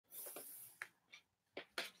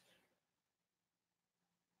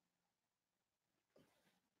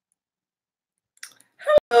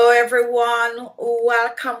everyone.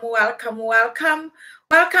 Welcome, welcome, welcome.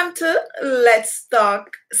 Welcome to Let's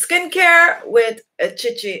Talk Skincare with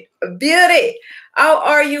Khichibeauty. How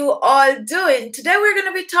are you all doing? Today we're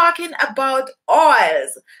going to be talking about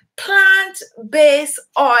oils, plant-based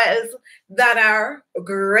oils that are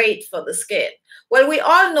great for the skin. Well, we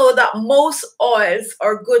all know that most oils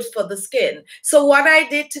are good for the skin. So what I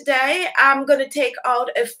did today, I'm going to take out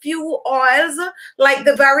a few oils, like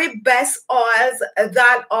the very best oils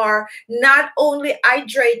that are not only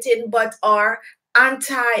hydrating, but are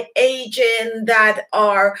anti-aging, that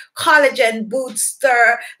are collagen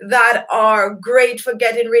booster, that are great for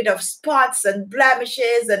getting rid of spots and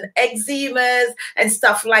blemishes and eczemas and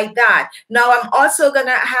stuff like that. Now I'm also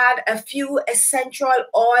gonna add a few essential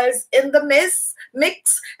oils in the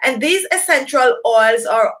mix, and these essential oils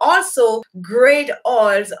are also great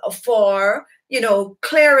oils for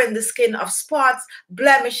clearing the skin of spots,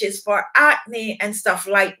 blemishes, for acne and stuff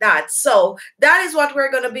like that. So that is what we're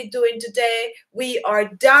going to be doing today. We are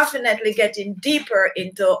definitely getting deeper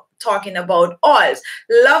into talking about oils.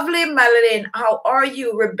 Lovely Melanie, how are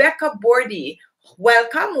you? Rebecca Bordy,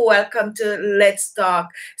 welcome to Let's Talk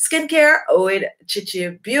Skincare with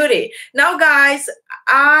Khichibeauty. Now guys,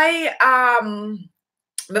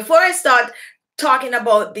 before I start talking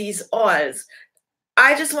about these oils,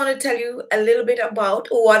 I just want to tell you a little bit about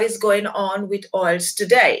what is going on with oils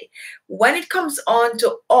today. When it comes on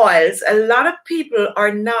to oils, a lot of people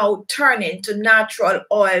are now turning to natural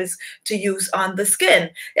oils to use on the skin.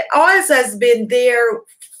 Oils has been there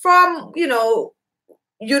from, you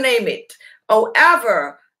name it.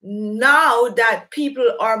 However, now that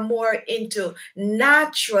people are more into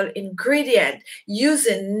natural ingredient,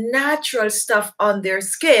 using natural stuff on their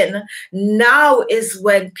skin, now is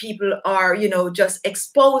when people are, just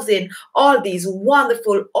exposing all these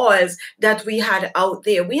wonderful oils that we had out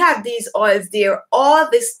there. We had these oils there all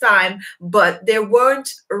this time, but they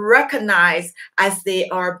weren't recognized as they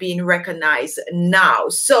are being recognized now.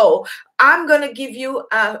 So I'm going to give you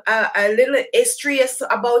a little history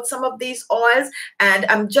about some of these oils, and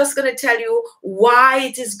I'm just going to tell you why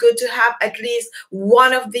it is good to have at least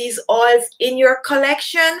one of these oils in your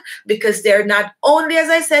collection, because they're not only,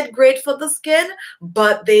 as I said, great for the skin,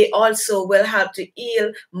 but they also will help to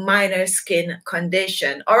heal minor skin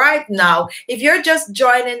condition. All right, now, if you're just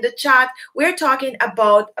joining the chat, we're talking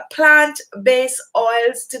about plant-based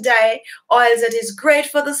oils today, oils that is great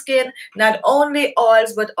for the skin, not only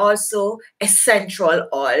oils, but also essential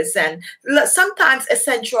oils. And sometimes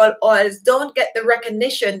essential oils don't get the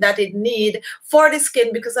recognition that it need for the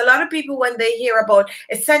skin, because a lot of people, when they hear about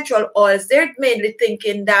essential oils, they're mainly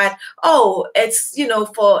thinking that, oh, it's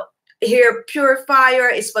for hair purifier,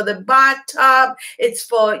 it's for the bathtub, it's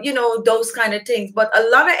for those kind of things. But a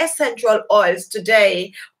lot of essential oils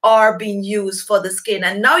today are being used for the skin,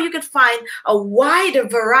 and now you can find a wider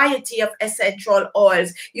variety of essential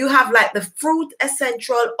oils. You have like the fruit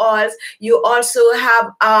essential oils, you also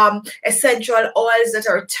have essential oils that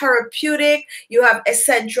are therapeutic, you have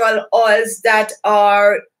essential oils that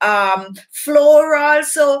are floral.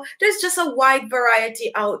 So there's just a wide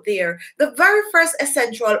variety out there. The very first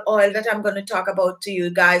essential oil that I'm going to talk about to you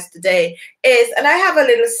guys today is, and I have a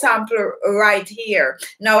little sample right here.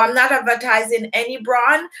 Now I'm not advertising any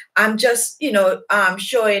brand, I'm just,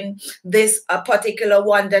 showing this particular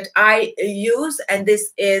one that I use, and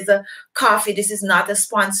this is coffee. This is not a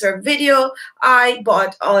sponsored video. I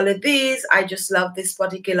bought all of these. I just love this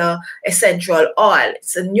particular essential oil.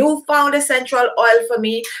 It's a newfound essential oil for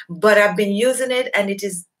me, but I've been using it, and it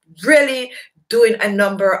is really doing a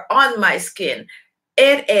number on my skin.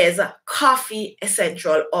 It is coffee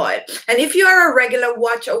essential oil. And if you are a regular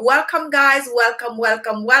watcher, welcome guys, welcome.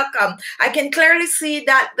 I can clearly see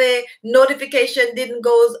that the notification didn't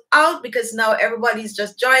go out, because now everybody's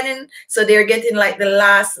just joining, so they're getting like the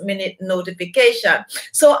last minute notification.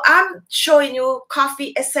 So I'm showing you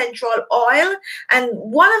coffee essential oil, and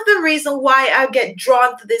one of the reasons why I get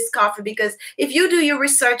drawn to this coffee, because if you do your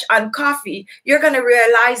research on coffee, you're going to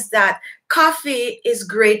realize that coffee is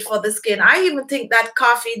great for the skin. I even think that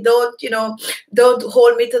coffee, don't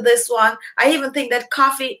hold me to this one, I even think that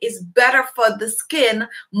coffee is better for the skin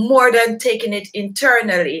more than taking it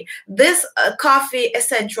internally. This coffee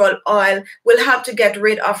essential oil will help to get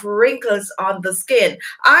rid of wrinkles on the skin.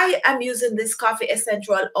 I am using this coffee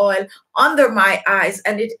essential oil under my eyes,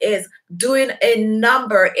 and it is doing a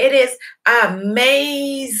number. It is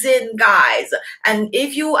amazing, guys. And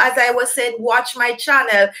if you, as I was saying, watch my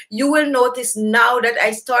channel, you will notice now that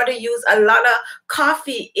I started to use a lot of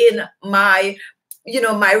coffee in my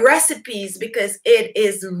my recipes, because it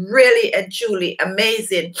is really and truly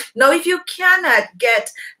amazing. Now, if you cannot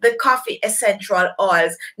get the coffee essential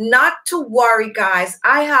oils, not to worry, guys.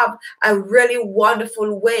 I have a really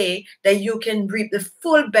wonderful way that you can reap the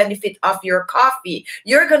full benefit of your coffee.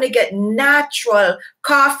 You're going to get natural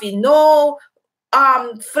coffee, no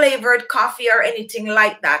flavored coffee or anything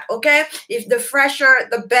like that. Okay, if the fresher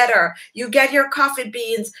the better. You get your coffee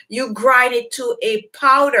beans, you grind it to a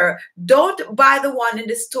powder. Don't buy the one in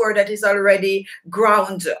the store that is already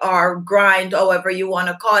ground or grind, however you want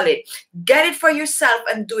to call it. Get it for yourself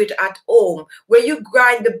and do it at home, where you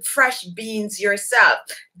grind the fresh beans yourself.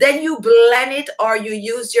 Then you blend it, or you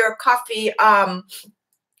use your coffee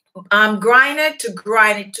grinder to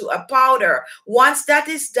grind it to a powder. Once that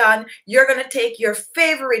is done, you're going to take your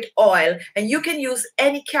favorite oil, and you can use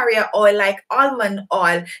any carrier oil like almond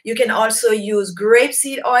oil. You can also use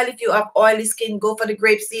grapeseed oil. If you have oily skin, go for the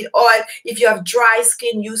grapeseed oil. If you have dry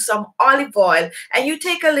skin, use some olive oil, and you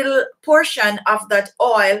take a little portion of that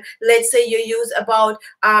oil. Let's say you use about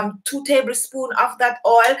 2 tablespoons of that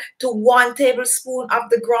oil to 1 tablespoon of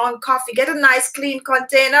the ground coffee. Get a nice clean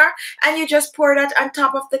container, and you just pour that on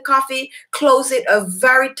top of the coffee. Close it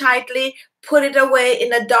very tightly. Put it away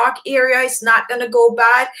in a dark area. It's not going to go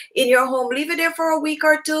bad in your home. Leave it there for a week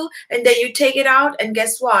or two, and then you take it out, and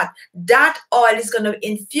guess what? That oil is going to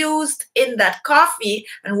infuse in that coffee,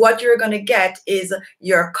 and what you're going to get is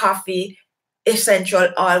your coffee essential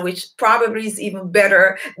oil, which probably is even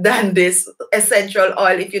better than this essential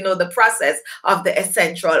oil if you know the process of the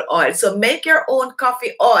essential oil. So make your own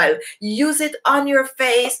coffee oil. Use it on your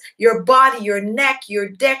face, your body, your neck, your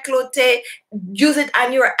décolleté. Use it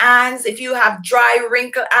on your hands if you have dry,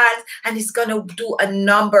 wrinkled hands, and it's going to do a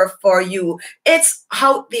number for you. It's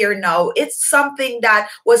out there now. It's something that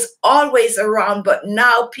was always around, but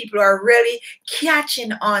now people are really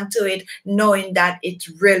catching on to it, knowing that it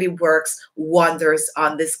really works wonders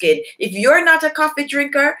on the skin. If you're not a coffee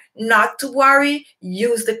drinker, not to worry.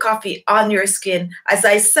 Use the coffee on your skin, as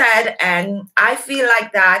I said, and I feel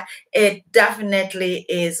like that it definitely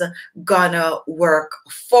is gonna work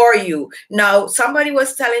for you. Now, somebody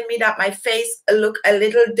was telling me that my face looked a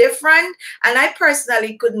little different, and I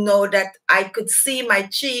personally could know that. I could see my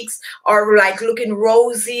cheeks are like looking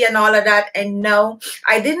rosy and all of that, and no,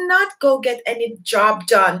 I did not go get any job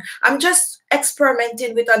done. I'm just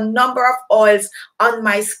experimenting with a number of oils on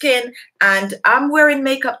my skin, and I'm wearing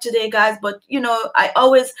makeup today, guys, but I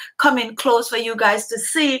always come in close for you guys to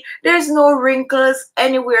see. There's no wrinkles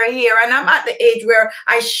anywhere here, and I'm at the age where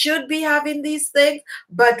I should be having these things.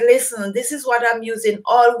 But listen, this is what I'm using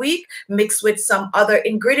all week, mixed with some other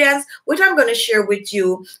ingredients, which I'm going to share with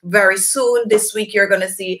you very soon. This week you're going to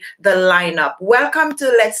see the lineup. Welcome to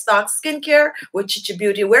Let's Talk Skincare with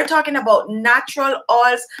Khichibeauty. We're talking about natural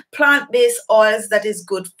oils, plant-based oils that is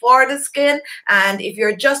good for the skin. And if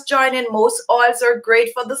you're just joining, most oils are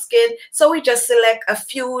great for the skin, so we just select a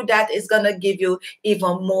few that is going to give you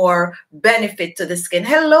even more benefit to the skin.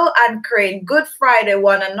 Hello, Ann Crane. Good Friday,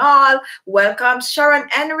 one and all. Welcome, Sharon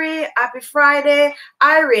Henry. Happy Friday.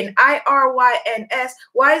 Irene, IRYNS.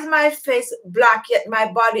 Why is my face black yet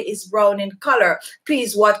my body is brown in color?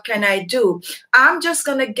 Please, what can I do? I'm just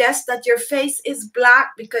going to guess that your face is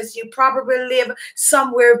black because you probably live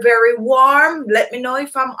somewhere very warm. Let me know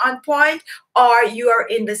if I'm on point, or you are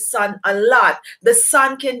in the sun a lot. The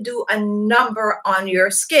sun can do a number on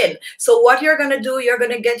your skin. So what you're going to do, you're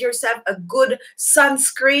going to get yourself a good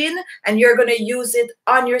sunscreen, and you're going to use it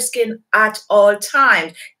on your skin at all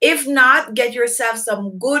times. If not, get yourself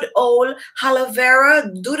some good old aloe vera.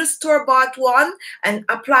 Do the store-bought one and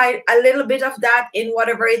apply a little bit of that in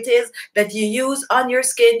whatever it is that you use on your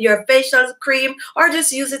skin, your facial cream, or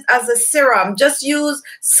just use it as a serum. Just use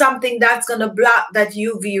something that's going to block that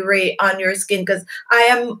UV ray on your skin, because I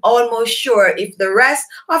am almost sure if the rest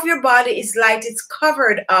of your body is light, it's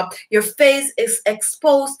covered up, your face is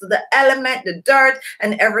exposed to the element, the dirt,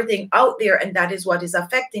 and everything out there, and that is what is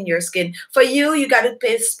affecting your skin. For you, you got to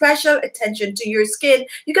pay special attention to your skin.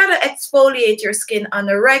 You got to exfoliate your skin on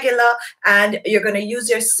a regular, and you're going to use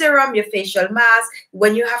your serum, your facial mask.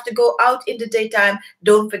 When you have to go out in the daytime,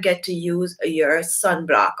 don't forget to use your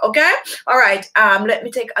sunblock. Okay, all right, let me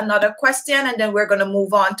take another question, and then we're going to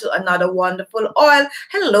move on to another wonderful oil.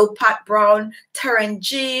 Hello, Pat Brown, Terran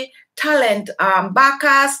G, Talent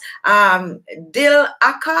Bacchus, Dil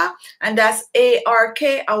Aka, and that's ARK.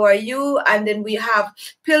 How are you? And then we have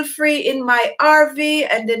Pill Free in my RV,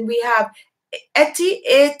 and then we have Etty,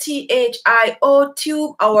 Athio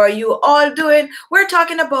Tube. How are you all doing? We're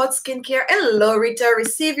talking about skincare. Hello, Rita.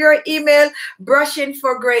 Receive your email. Brushing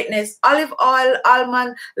for greatness. Olive oil,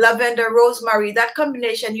 almond, lavender, rosemary. That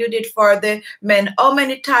combination you did for the men. How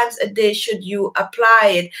many times a day should you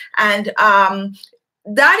apply it? And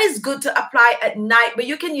that is good to apply at night, but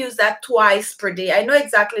you can use that twice per day. I know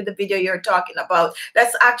exactly the video you're talking about.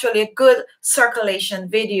 That's actually a good circulation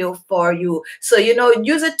video for you. So, you know,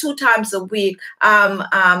 use it 2 times a week.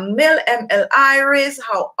 Mil ML Iris,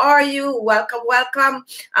 how are you? Welcome, welcome.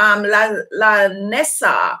 La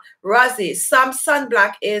Nessa, Rosie, some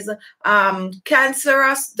sunblock is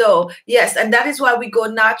cancerous though. Yes, and that is why we go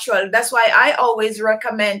natural. That's why I always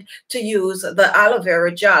recommend to use the aloe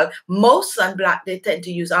vera gel. Most sunblock, they tend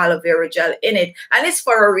to use aloe vera gel in it, and it's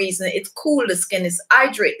for a reason. It's cool the skin, it's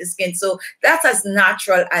hydrate the skin, so that's as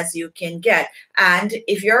natural as you can get. And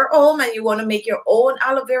if you're home and you want to make your own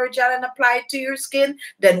aloe vera gel and apply it to your skin,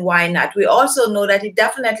 then why not? We also know that it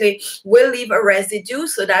definitely will leave a residue,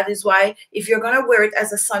 so that is why if you're going to wear it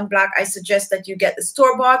as a sunblock, I suggest that you get the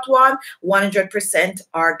store-bought one, 100%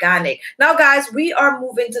 organic. Now guys, we are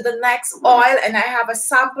moving to the next oil, and I have a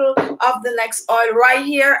sample of the next oil right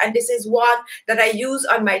here, and this is one that I use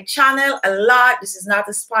on my channel a lot. This is not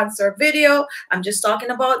a sponsored video. I'm just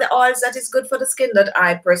talking about the oils that is good for the skin that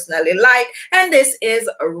I personally like, and this is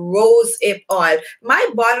rosehip oil. My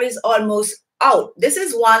bottle is almost out. This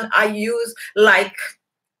is one I use like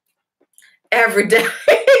every day.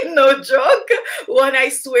 No joke. One I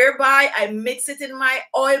swear by. I mix it in my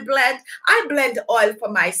oil blend. I blend oil for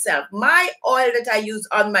myself. My oil that I use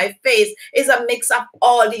on my face is a mix of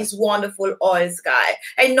all these wonderful oils, guys.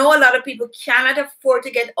 I know a lot of people cannot afford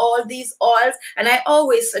to get all these oils, and I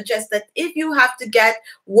always suggest that if you have to get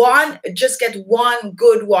one, just get one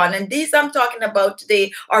good one. And these I'm talking about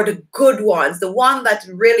today are the good ones, the one that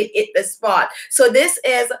really hit the spot. So this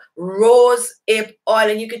is rosehip oil,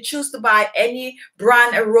 and you can choose to buy any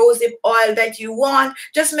brand of rosehip oil that you want.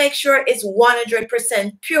 Just make sure it's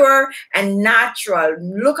 100% pure and natural.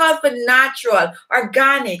 Look out for natural,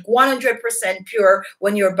 organic, 100% pure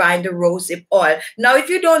when you're buying the rosehip oil. Now, if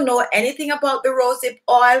you don't know anything about the rosehip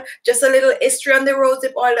oil, just a little history on the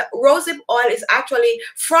rosehip oil. The rosehip oil is actually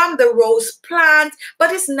from the rose plant,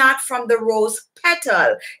 but it's not from the rose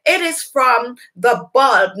petal. It is from the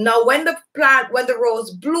bulb. Now, when the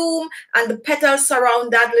rose bloom and the petals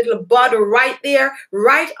surround that little bud right there,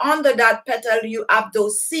 right under that petal, you have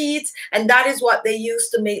those seeds, and that is what they use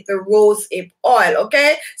to make the rosehip oil.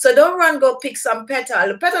 Okay, so don't run go pick some petal.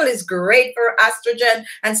 The petal is great for estrogen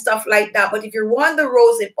and stuff like that, but if you want the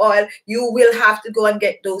rosehip oil, you will have to go and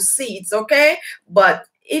get those seeds. Okay, but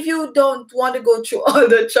if you don't want to go through all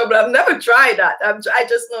the trouble, I've never tried that. I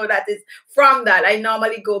just know that it's from that. I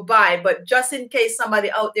normally go buy, but just in case somebody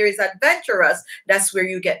out there is adventurous, that's where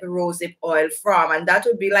you get the rosehip oil from. And that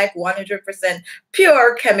would be like 100%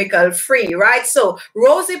 pure, chemical free, right? So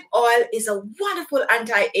rosehip oil is a wonderful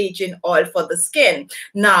anti-aging oil for the skin.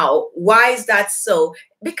 Now, why is that so?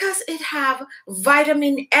 Because it have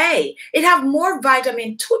vitamin A. It have more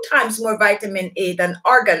vitamin, 2 times more vitamin A than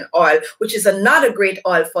argan oil, which is another great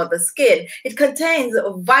oil for the skin. It contains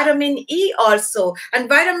vitamin E also, and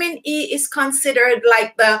vitamin E is considered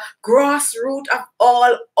like the grassroots of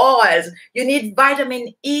all oils. You need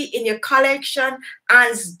vitamin E in your collection,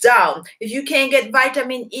 hands down. If you can't get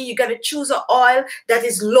vitamin E, you got to choose an oil that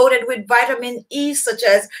is loaded with vitamin E, such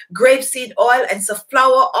as grapeseed oil and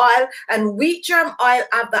safflower oil, and wheat germ oil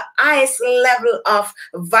have the highest level of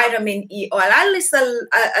vitamin E oil. I'll list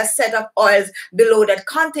a set of oils below that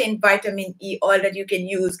contain vitamin E oil that you can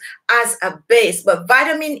use as a base, but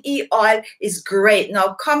vitamin E oil is great.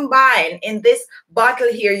 Now combine in this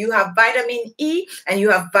bottle here, you have vitamin E and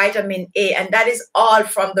you have vitamin A, and that is all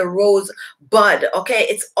from the rose bud. Okay,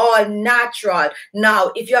 it's all natural.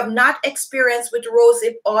 Now, if you have not experienced with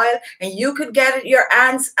rosehip oil and you could get your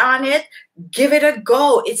hands on it, give it a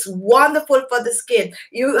go. It's wonderful for the skin.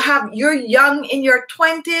 You're young in your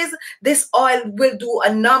 20s, this oil will do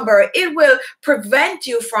a number. It will prevent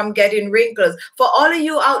you from getting wrinkles. For all of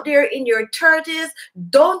you out there in your 30s,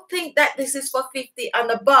 don't think that this is for 50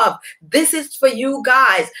 and above. This is for you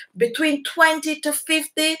guys between 20 to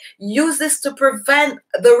 50. Use this to prevent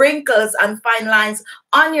the wrinkles and fine lines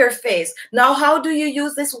on your face. Now, how do you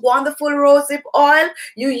use this wonderful rosehip oil?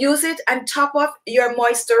 You use it and top off your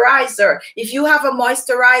moisturizer. If you have a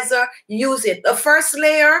moisturizer, use it. The first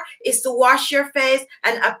layer is to wash your face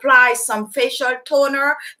and apply some facial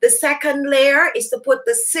toner. The second layer is to put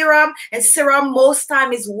the serum, and serum most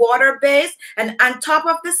time is water-based. And on top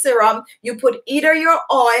of the serum, you put either your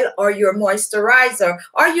oil or your moisturizer,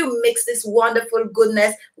 or you mix this wonderful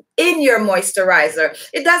goodness in your moisturizer.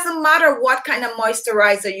 It doesn't matter what kind of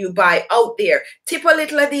moisturizer you buy out there. Tip a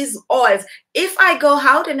little of these oils. If I go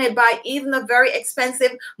out and I buy even a very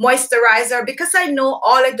expensive moisturizer, because I know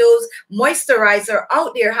all of those moisturizer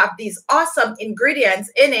out there have these awesome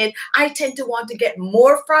ingredients in it, I tend to want to get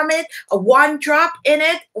more from it, a one drop in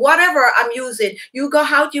it, whatever I'm using. You go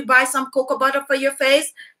out, you buy some cocoa butter for your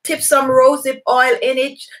face, tip some rosehip oil in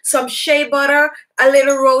it, some shea butter, a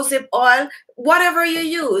little rosehip oil, whatever you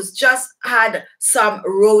use, just add some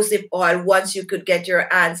rosehip oil once you could get your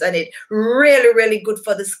hands on it. Really, really good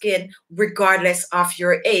for the skin, regardless of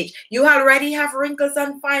your age. You already have wrinkles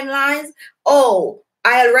and fine lines? Oh,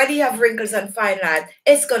 I already have wrinkles and fine lines.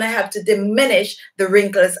 It's going to help to diminish the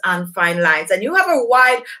wrinkles and fine lines. And you have a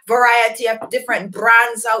wide variety of different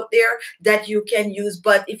brands out there that you can use.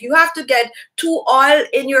 But if you have to get 2 oil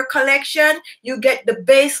in your collection, you get the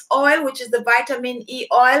base oil, which is the vitamin E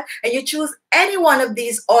oil, and you choose any one of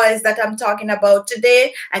these oils that I'm talking about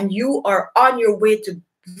today, and you are on your way to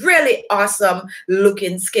really awesome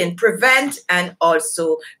looking skin. Prevent and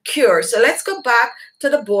also cure. So let's go back to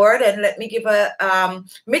the board and let me give a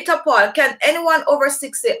meetup oil. Can anyone over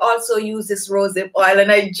 60 also use this rosehip oil?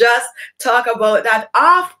 And I just talk about that.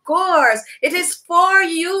 Of course, it is for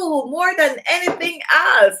you more than anything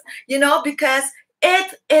else, you know, because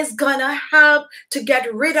it is gonna help to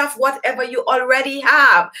get rid of whatever you already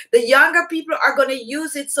have. The younger people are gonna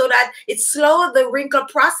use it so that it slows the wrinkle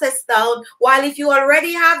process down, while if you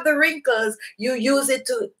already have the wrinkles, you use it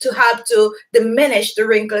to help to diminish the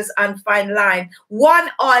wrinkles and fine line.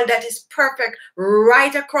 One oil that is perfect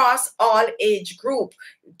right across all age group.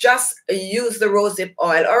 Just use the rosehip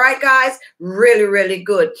oil. All right, guys, really, really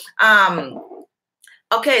good.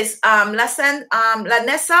 Okay, Lanessa,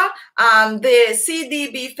 the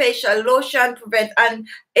CDB facial lotion prevent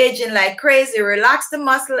aging like crazy, relax the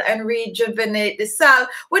muscle and rejuvenate the cell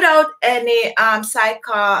without any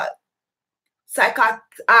psychoactive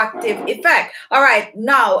effect. All right,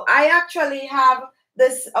 now I actually have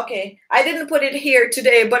this. Okay, I didn't put it here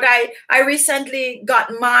today, but I recently got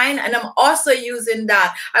mine and I'm also using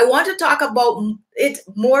that. I want to talk about it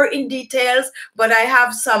more in details, but I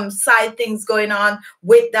have some side things going on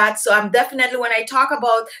with that. So I'm definitely, when I talk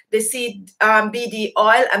about the CBD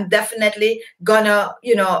oil, I'm definitely gonna,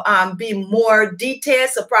 you know, be more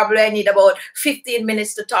detailed. So probably I need about 15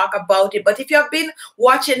 minutes to talk about it. But if you have been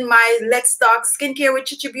watching my Let's Talk Skincare with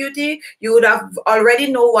Khichibeauty, you would have already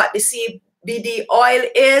know what the CBD oil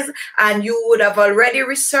is, and you would have already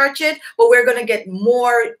researched it, but we're going to get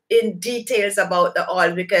more in details about the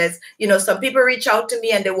oil because, you know, some people reach out to me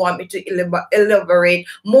and they want me to elaborate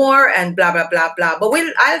more and blah, blah, blah, blah. But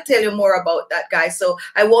I'll tell you more about that, guys. So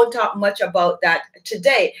I won't talk much about that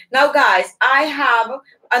today. Now, guys, I have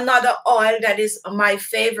another oil that is my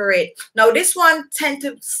favorite. Now, this one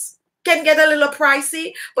can get a little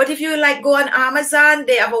pricey, but if you like go on Amazon,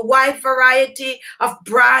 they have a wide variety of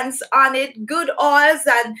brands on it, good oils,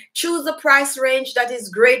 and choose a price range that is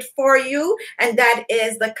great for you, and that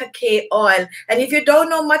is the cacao oil. And if you don't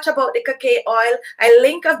know much about the cacao oil, I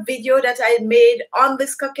link a video that I made on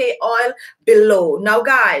this cacao oil below. Now,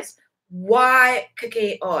 guys, why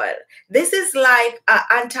cacao oil? This is like an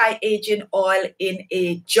anti-aging oil in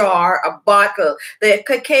a jar, a bottle. The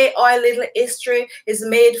cacao oil, little history, is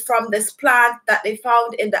made from this plant that they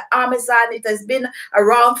found in the Amazon. It has been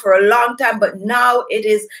around for a long time, but now it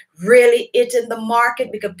is really hitting the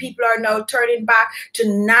market because people are now turning back to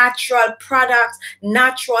natural products,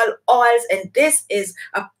 natural oils, and this is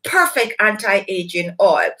a perfect anti-aging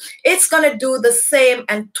oil. It's gonna do the same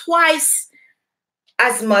and twice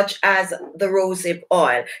as much as the rosehip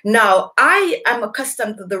oil. Now, I am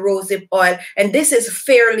accustomed to the rosehip oil, and this is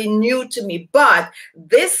fairly new to me, but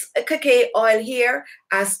this cacao oil here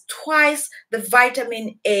has twice the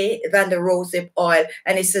vitamin A than the rosehip oil,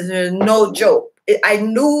 and it's no joke. I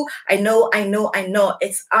know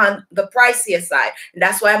it's on the pricier side. And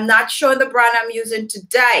that's why I'm not showing the brand I'm using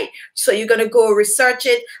today. So you're going to go research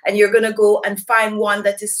it, and you're going to go and find one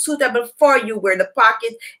that is suitable for you where the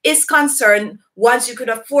pocket is concerned. Once you could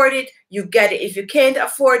afford it, you get it. If you can't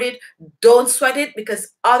afford it, don't sweat it,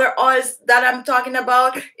 because other oils that I'm talking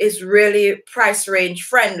about is really price range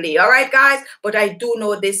friendly. All right, guys? But I do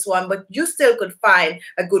know this one, but you still could find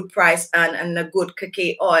a good price and a good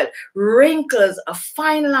cacao oil. Wrinkles,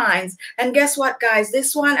 fine lines. And guess what, guys?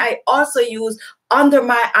 This one I also use under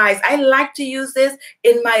my eyes. I like to use this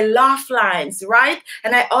in my laugh lines, right?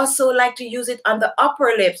 And I also like to use it on the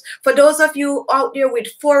upper lips. For those of you out there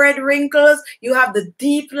with forehead wrinkles, you have the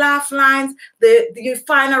deep laugh lines. You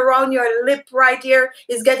find around your lip right here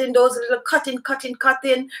is getting those little cutting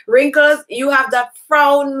wrinkles. You have that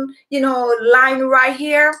frown, you know, line right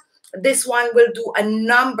here. This one will do a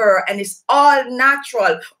number, and it's all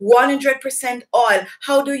natural, 100% oil.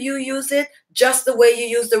 How do you use it? Just the way you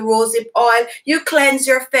use the rosehip oil. You cleanse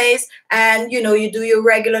your face, and you know, you do your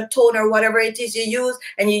regular toner, whatever it is you use,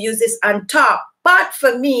 and you use this on top. But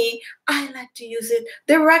for me, I like to use it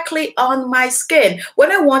directly on my skin.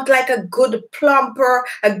 When I want like a good plumper,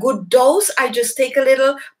 a good dose, I just take a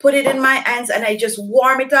little, put it in my hands, and I just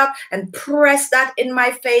warm it up and press that in my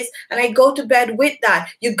face, and I go to bed with that.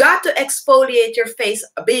 You got to exfoliate your face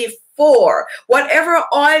before. Whatever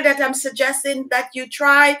oil that I'm suggesting that you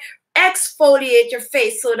try, exfoliate your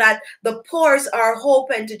face so that the pores are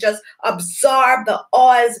open to just absorb the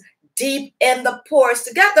oils deep in the pores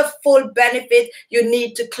to get the full benefit. You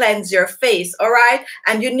need to cleanse your face, all right?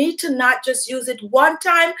 And you need to not just use it one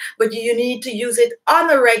time, but you need to use it on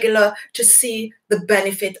a regular to see the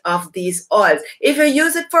benefit of these oils. If you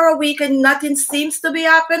use it for a week and nothing seems to be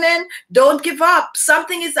happening, don't give up.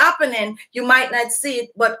 Something is happening. You might not see it,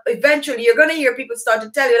 but eventually you're going to hear people start to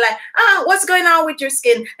tell you like, what's going on with your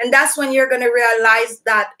skin? And that's when you're going to realize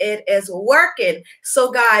that it is working.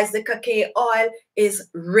 So guys, the cacao oil is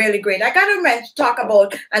really great. I got to talk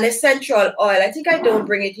about an essential oil. I think I don't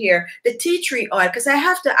bring it here. The tea tree oil, because I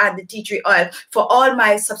have to add the tea tree oil for all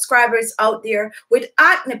my subscribers out there with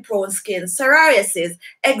acne prone skin, psoriasis,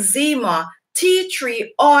 eczema. Tea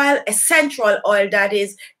tree oil, essential oil, that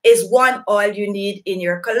is one oil you need in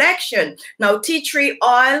your collection. Now, tea tree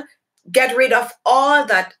oil, get rid of all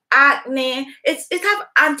that acne. It have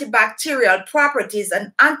antibacterial properties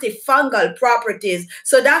and antifungal properties.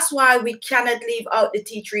 So that's why we cannot leave out the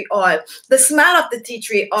tea tree oil. The smell of the tea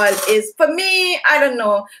tree oil is, for me, I don't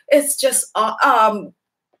know, it's just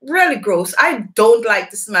really gross. I don't like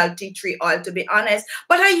to smell tea tree oil, to be honest,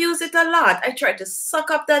 but I use it a lot. I try to suck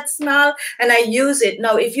up that smell and I use it.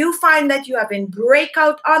 Now, if you find that you have been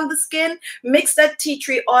breakout on the skin, mix that tea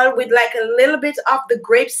tree oil with like a little bit of the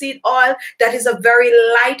grapeseed oil. That is a very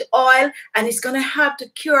light oil, and it's going to help to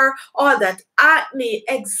cure all that acne,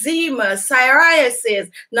 eczema, psoriasis,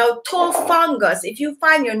 now toe fungus. If you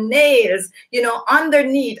find your nails, you know,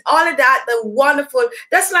 underneath, all of that, the wonderful,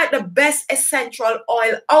 that's like the best essential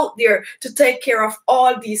oil out there to take care of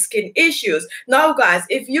all these skin issues. Now, guys,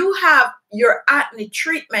 if you have your acne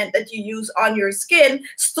treatment that you use on your skin,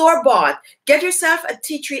 store-bought, get yourself a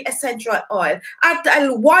tea tree essential oil.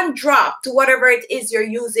 Add 1 drop to whatever it is you're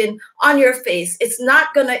using on your face. It's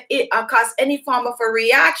not gonna cause any form of a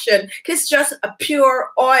reaction. It's just a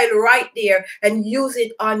pure oil right there, and use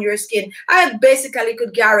it on your skin. I basically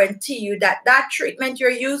could guarantee you that that treatment you're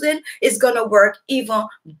using is gonna work even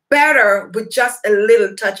better with just a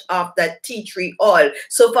little touch of that tea tree oil.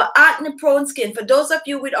 So for acne prone skin, for those of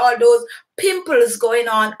you with all those pimples going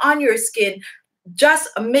on your skin, just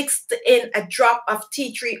mixed in a drop of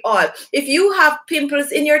tea tree oil. If you have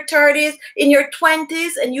pimples in your 30s, in your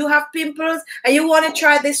 20s, and you have pimples and you want to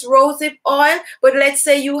try this rosehip oil, but let's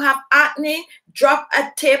say you have acne, drop a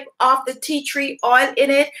tip of the tea tree oil in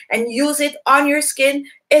it and use it on your skin.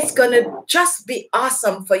 It's gonna just be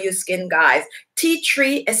awesome for your skin, guys. Tea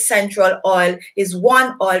tree essential oil is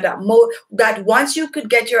one oil that once you could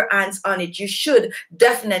get your hands on it, you should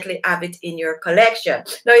definitely have it in your collection.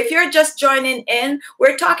 Now, if you're just joining in,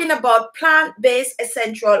 we're talking about plant-based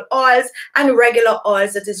essential oils and regular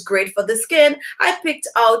oils that is great for the skin. I picked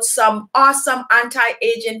out some awesome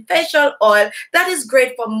anti-aging facial oil that is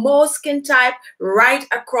great for most skin type right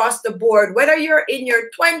across the board, whether you're in your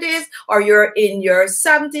 20s or you're in your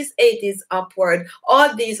 70s, 80s upward.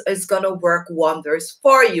 All these is gonna work wonders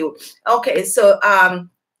for you. Okay, so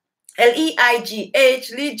Leigh,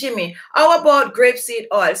 Lee Jimmy, how about grapeseed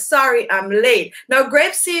oil? Sorry, I'm late. Now,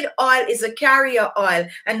 grapeseed oil is a carrier oil,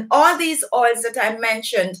 and all these oils that I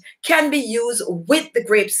mentioned can be used with the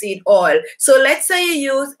grapeseed oil. So let's say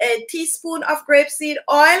you use a teaspoon of grapeseed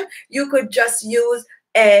oil, you could just use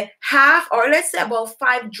a half, or let's say about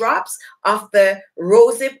 5 drops of the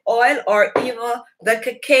rosehip oil, or even the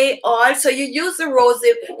cacao oil. So you use the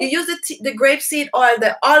rosehip, you use the grapeseed oil,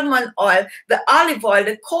 the almond oil, the olive oil,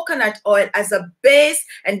 the coconut oil as a base,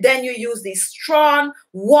 and then you use these strong,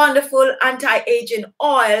 wonderful anti-aging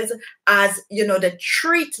oils as, you know, the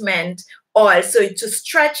treatment oil. So to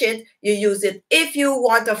stretch it, you use it. If you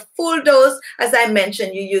want a full dose, as I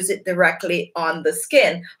mentioned, you use it directly on the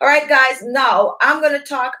skin. All right, guys, now I'm going to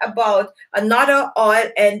talk about another oil,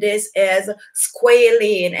 and this is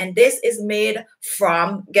squalene, and this is made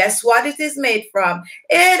from, guess what it is made from?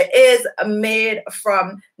 It is made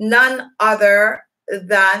from none other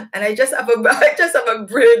than, and I just have a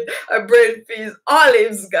brain freeze,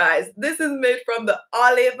 olives, guys. This is made from the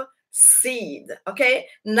olive seed, okay?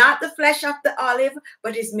 Not the flesh of the olive,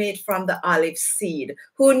 but it's made from the olive seed.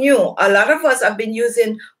 Who knew? A lot of us have been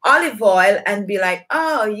using olive oil and be like,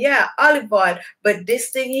 oh yeah, olive oil, but this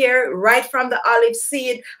thing here, right from the olive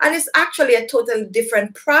seed, and it's actually a totally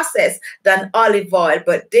different process than olive oil,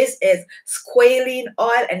 but this is squalene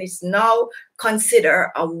oil, and it's now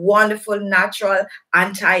considered a wonderful natural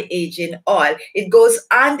anti-aging oil. It goes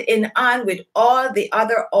hand in hand with all the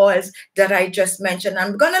other oils that I just mentioned.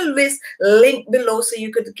 I'm going to link below so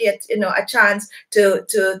you could get, you know, a chance to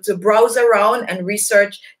browse around and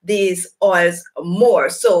research these oils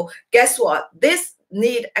more. So guess what? This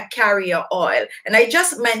need a carrier oil, and I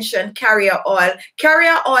just mentioned carrier oil.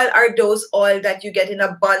 Carrier oil are those oil that you get in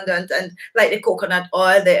abundance, and like the coconut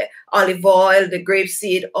oil, the olive oil, the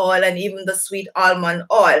grapeseed oil, and even the sweet almond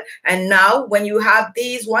oil. And now when you have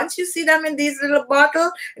these, once you see them in these little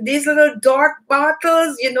bottles, these little dark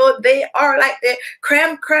bottles, you know, they are like the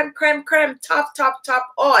creme, top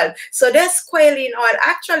oil. So this squalene oil,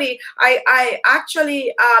 actually, I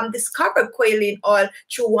actually discovered squalene oil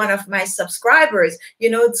through one of my subscribers.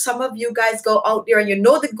 You know, some of you guys go out there and you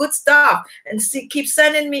know the good stuff and keep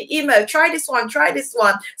sending me email. Try this one, try this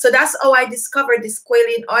one. So that's how I discovered this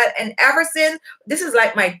squalene oil. And ever since, this is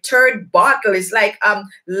like my third bottle. It's like I'm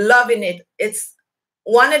loving it. It's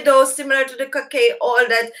one of those similar to the cacao oil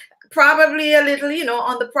that probably a little, you know,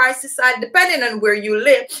 on the pricey side, depending on where you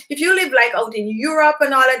live. If you live like out in Europe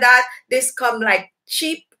and all of that, this come like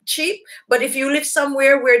cheap. But if you live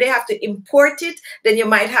somewhere where they have to import it, then you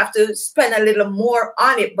might have to spend a little more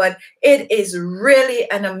on it. But it is really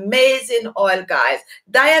an amazing oil, guys.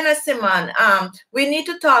 Diana Simon, we need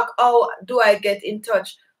to talk. How do I get in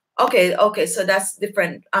touch? Okay, so that's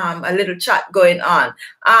different. A little chat going on.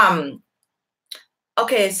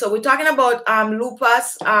 Okay, so we're talking about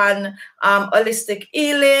lupus and holistic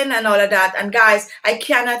healing and all of that. And guys, I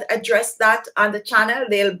cannot address that on the channel.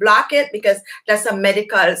 They'll block it because that's a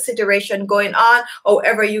medical situation going on.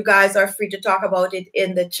 However, you guys are free to talk about it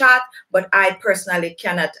in the chat, but I personally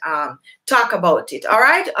cannot talk about it. All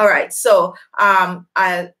right. So I'm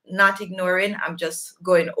not ignoring. I'm just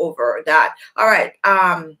going over that. All right.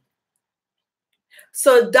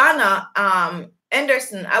 So Donna,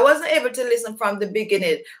 Anderson, I wasn't able to listen from the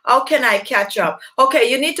beginning. How can I catch up?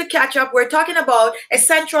 Okay, you need to catch up. We're talking about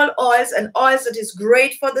essential oils and oils that is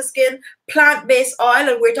great for the skin, plant-based oil,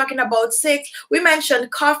 and we're talking about 6. We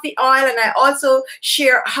mentioned coffee oil, and I also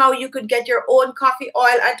share how you could get your own coffee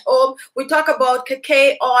oil at home. We talk about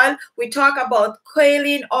cacao oil. We talk about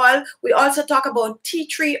squalene oil. We also talk about tea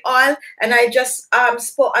tree oil, and I just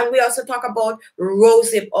spoke, and we also talk about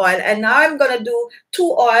rosehip oil. And now I'm gonna do 2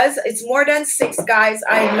 oils. It's more than 6, guys,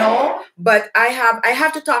 I know, but I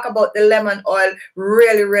have to talk about the lemon oil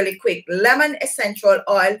really quick. Lemon essential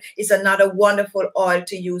oil is another wonderful oil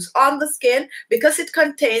to use on the skin because it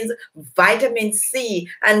contains vitamin C.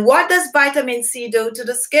 And what does vitamin C do to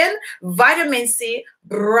the skin? Vitamin C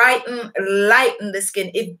lighten the skin.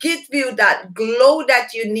 It gives you that glow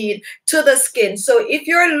that you need to the skin. So if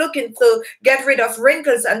you're looking to get rid of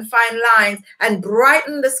wrinkles and fine lines and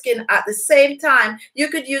brighten the skin at the same time, you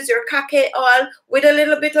could use your cacao oil with a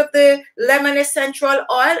little bit of the lemon essential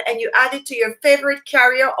oil, and you add it to your favorite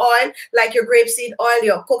carrier oil like your grapeseed oil,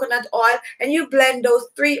 your coconut oil, and you blend those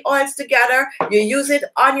 3 oils together. You use it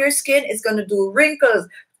on your skin. It's going to do wrinkles,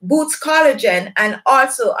 boosts collagen, and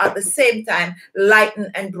also at the same time lighten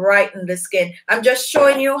and brighten the skin. I'm just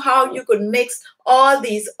showing you how you could mix all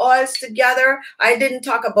these oils together. I didn't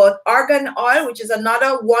talk about argan oil, which is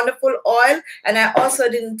another wonderful oil, and I also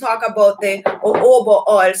didn't talk about the jojoba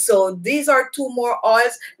oil. So these are 2 more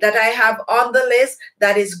oils that I have on the list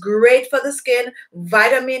that is great for the skin.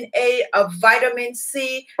 Vitamin A, vitamin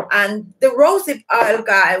C, and the rosehip oil,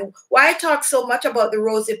 guy. Why I talk so much about the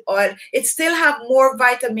rosehip oil? It still have more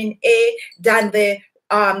vitamin A than the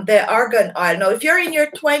argan oil. Now, if you're in your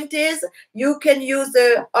 20s, you can use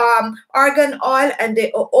the argan oil and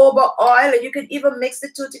the jojoba oil, and you can even mix the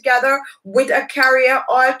 2 together with a carrier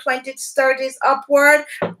oil, 20s, 30s upward.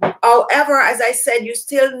 However, as I said, you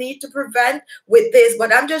still need to prevent with this,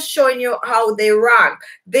 but I'm just showing you how they rank.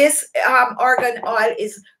 This argan oil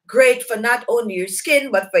is great for not only your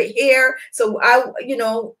skin, but for hair. So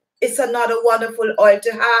it's another wonderful oil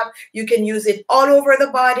to have. You can use it all over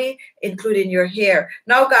the body, including your hair.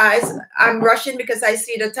 Now, guys, I'm rushing because I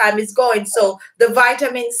see the time is going. So the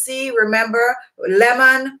vitamin C, remember,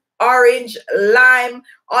 lemon, orange, lime,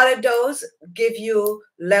 All of those give you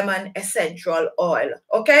lemon essential oil.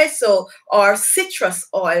 Okay, so, or citrus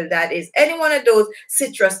oil, that is, any one of those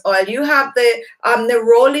citrus oil. You have the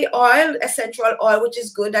neroli oil, essential oil, which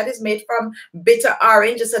is good. That is made from bitter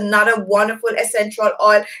orange. It's another wonderful essential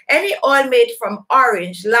oil. Any oil made from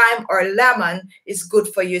orange, lime, or lemon is good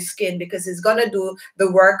for your skin because it's gonna do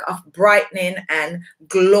the work of brightening and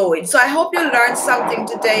glowing. So I hope you learned something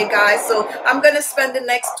today, guys. So I'm gonna spend the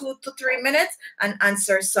next 2 to 3 minutes and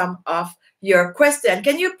answer some of your question.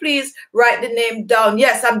 Can you please write the name down?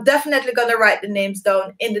 Yes, I'm definitely going to write the names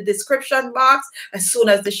down in the description box as soon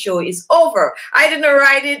as the show is over. I didn't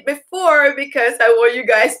write it before because I want you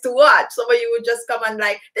guys to watch. Some of you would just come and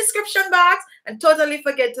like description box and totally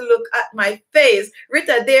forget to look at my face.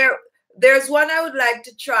 Rita, there's one I would like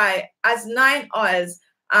to try as 9 oils.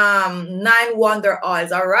 9 wonder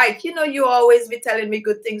oils. All right, you know, you always be telling me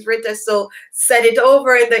good things, Rita, so send it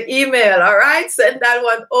over in the email. All right, send that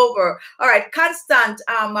one over. All right, Constant,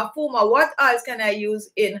 Mafuma, what oils can I use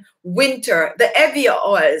in winter? The Evia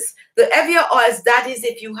oils. The Evia oils, that is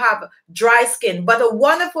if you have dry skin, but a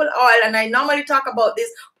wonderful oil, and I normally talk about this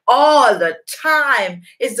all the time,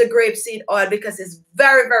 is the grapeseed oil because it's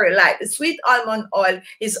very, very light. The sweet almond oil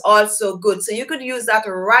is also good. So you could use that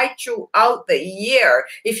right throughout the year.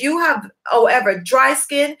 If you have, however, dry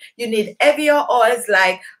skin, you need heavier oils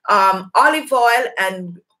like olive oil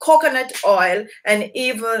and coconut oil and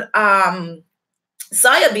even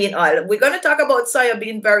soybean oil. We're going to talk about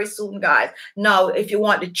soybean very soon, guys. Now, if you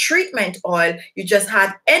want the treatment oil, you just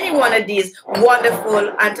add any one of these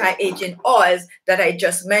wonderful anti-aging oils that I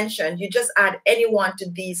just mentioned. You just add any one to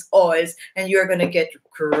these oils and you're going to get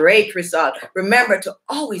great result. Remember to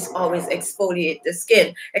always, always exfoliate the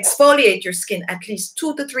skin. Exfoliate your skin at least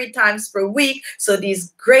 2 to 3 times per week so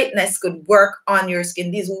these greatness could work on your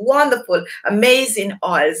skin. These wonderful, amazing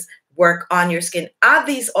oils work on your skin. Add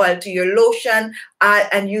these oil to your lotion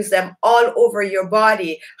and use them all over your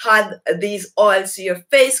body. Add these oils to your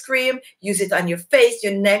face cream. Use it on your face,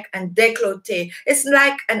 your neck, and décolleté. It's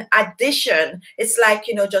like an addition. It's like,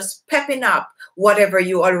 you know, just pepping up whatever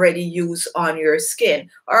you already use on your skin.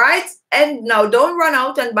 All right? And now don't run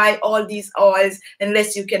out and buy all these oils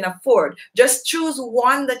unless you can afford. Just choose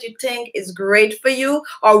one that you think is great for you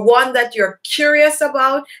or one that you're curious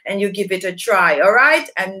about and you give it a try. All right?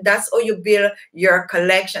 And that's how you build your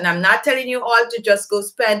collection. I'm not telling you all to just go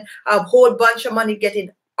spend a whole bunch of money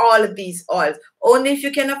getting all of these oils. Only if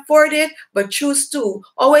you can afford it, but choose 2.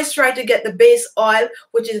 Always try to get the base oil,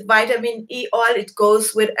 which is vitamin E oil. It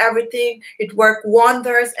goes with everything. It works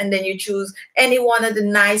wonders. And then you choose any one of the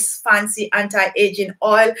nice, fancy anti-aging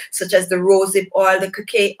oil, such as the rosehip oil, the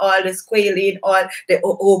cocaine oil, the squalene oil, the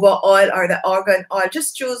jojoba oil, or the argan oil.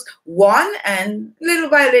 Just choose one, and little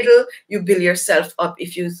by little, you build yourself up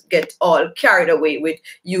if you get all carried away with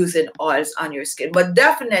using oils on your skin. But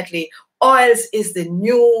definitely, oils is the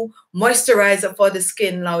new moisturizer for the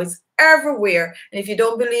skin now. It's everywhere. And if you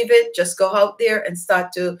don't believe it, just go out there and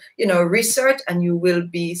start to, you know, research, and you will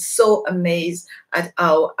be so amazed at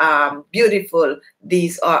how beautiful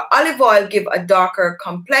these are. Olive oil give a darker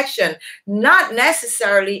complexion. Not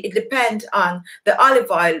necessarily. It depends on the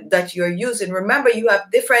olive oil that you're using. Remember, you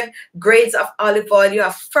have different grades of olive oil. You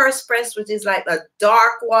have first press, which is like a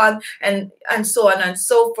dark one, and so on and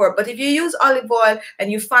so forth. But if you use olive oil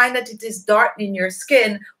and you find that it is darkening your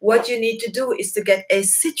skin, what you need to do is to get a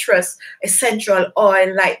citrus essential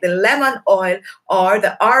oil like the lemon oil or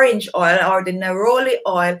the orange oil or the neroli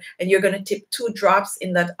oil, and you're going to tip 2 drops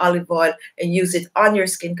in that olive oil and use it on your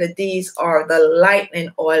skin, because these are the lightening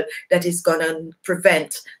oil that is going to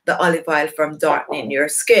prevent the olive oil from darkening your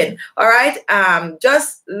skin. All right,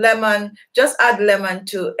 just add lemon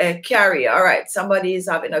to a carrier. All right, somebody is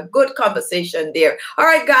having a good conversation there. All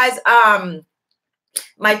right, guys,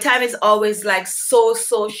 my time is always like so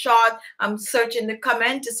short. I'm searching the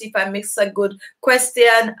comment to see if I mix a good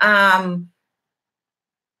question.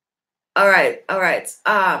 All right.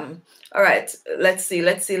 Let's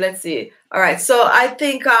see. All right. So I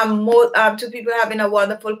think 2 people having a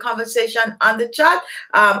wonderful conversation on the chat.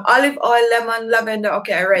 Olive oil, lemon, lavender.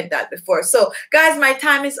 Okay, I read that before. So guys, my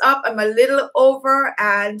time is up. I'm a little over.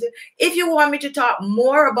 And if you want me to talk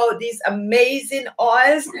more about these amazing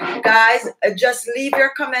oils, guys, just leave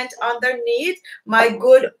your comment underneath. My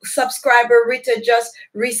good subscriber Rita just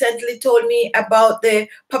recently told me about the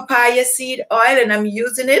papaya seed oil, and I'm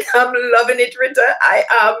using it. I'm loving it, Rita. I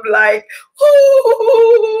am like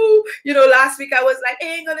Ooh, you know, last week I was like, I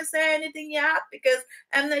ain't gonna say anything yet because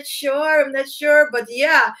I'm not sure. I'm not sure. But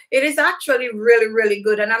yeah, it is actually really, really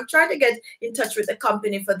good. And I'm trying to get in touch with the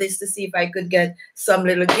company for this to see if I could get some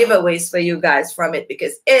little giveaways for you guys from it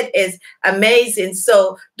because it is amazing.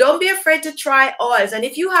 So don't be afraid to try oils. And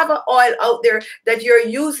if you have an oil out there that you're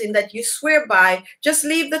using that you swear by, just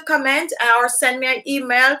leave the comment or send me an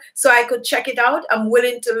email so I could check it out. I'm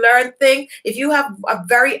willing to learn things. If you have a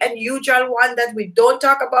very unusual one that we don't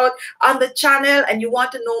talk about on the channel and you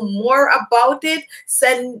want to know more about it,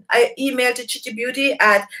 send an email to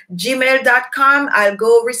khichibeauty@gmail.com. I'll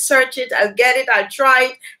go research it, I'll get it, I'll try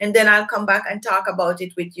it, and then I'll come back and talk about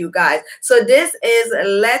it with you guys. So this is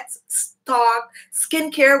Let's Talk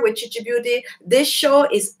Skincare with Khichibeauty. This show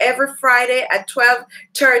is every Friday at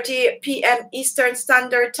 12:30 p.m. Eastern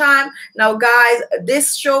Standard Time. Now, guys,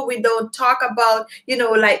 this show we don't talk about, you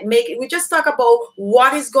know, like we just talk about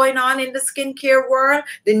what is going on in the skincare world,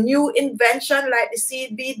 the new invention like the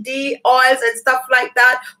CBD oils and stuff like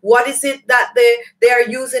that. What is it that they are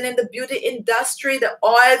using in the beauty industry, the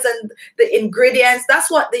oils and the ingredients?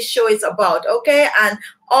 That's what this show is about, okay? And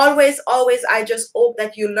always, I just hope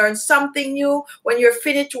that you learn something new. When you're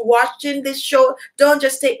finished watching this show, don't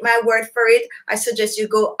just take my word for it. I suggest you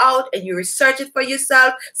go out and you research it for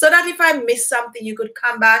yourself so that if I miss something, you could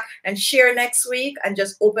come back and share next week and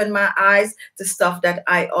just open my eyes to stuff that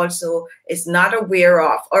I also is not aware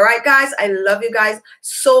of. All right, guys, I love you guys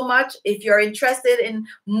so much. If you're interested in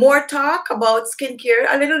more talk about skincare,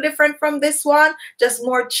 a little different from this one, just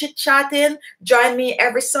more chit-chatting, join me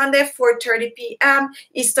every Sunday, 4:30 p.m.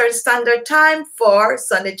 Eastern Standard Time for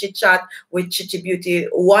Sunday Chit Chat with Khichibeauty,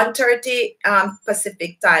 1:30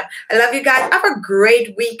 Pacific Time. I love you guys. Have a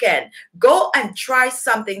great weekend. Go and try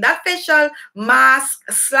something. That facial mask /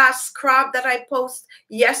 scrub that I posted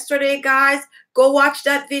yesterday, guys, go watch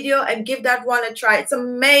that video and give that one a try. It's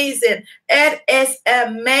amazing. It is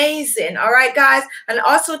amazing. All right, guys. And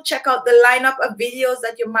also check out the lineup of videos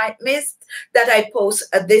that you might miss that I post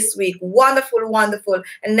this week. Wonderful, wonderful.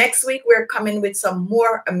 And next week, we're coming with some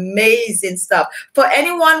more amazing stuff. For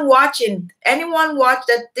anyone watching, anyone watch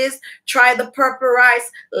that this, try the purple rice,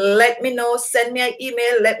 let me know. Send me an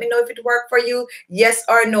email. Let me know if it worked for you, yes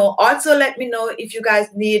or no. Also, let me know if you guys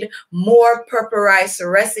need more purple rice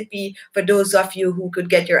recipe for those of you who could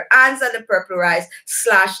get your hands on the purple rice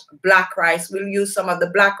 / black rice. We'll use some of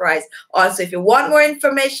the black rice. Also, if you want more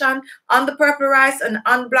information on the purple rice and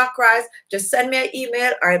on black rice, just send me an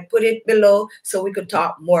email or I put it below so we could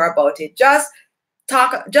talk more about it. Just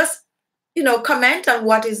you know, comment on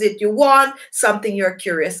what is it you want, something you're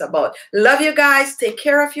curious about. Love you guys. Take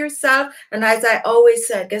care of yourself. And as I always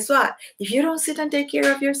said, guess what? If you don't sit and take care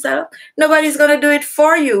of yourself, nobody's going to do it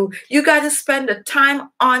for you. You got to spend the time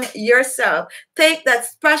on yourself. Take that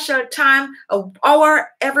special time, an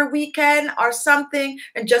hour every weekend or something,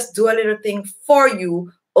 and just do a little thing for you.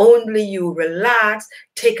 Only you. Relax,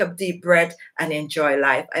 take a deep breath, and enjoy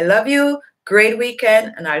life. I love you. Great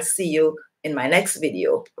weekend, and I'll see you in my next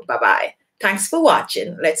video. Bye-bye. Thanks for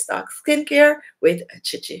watching. Let's Talk Skincare with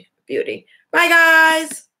Khichibeauty. Bye,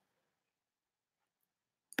 guys.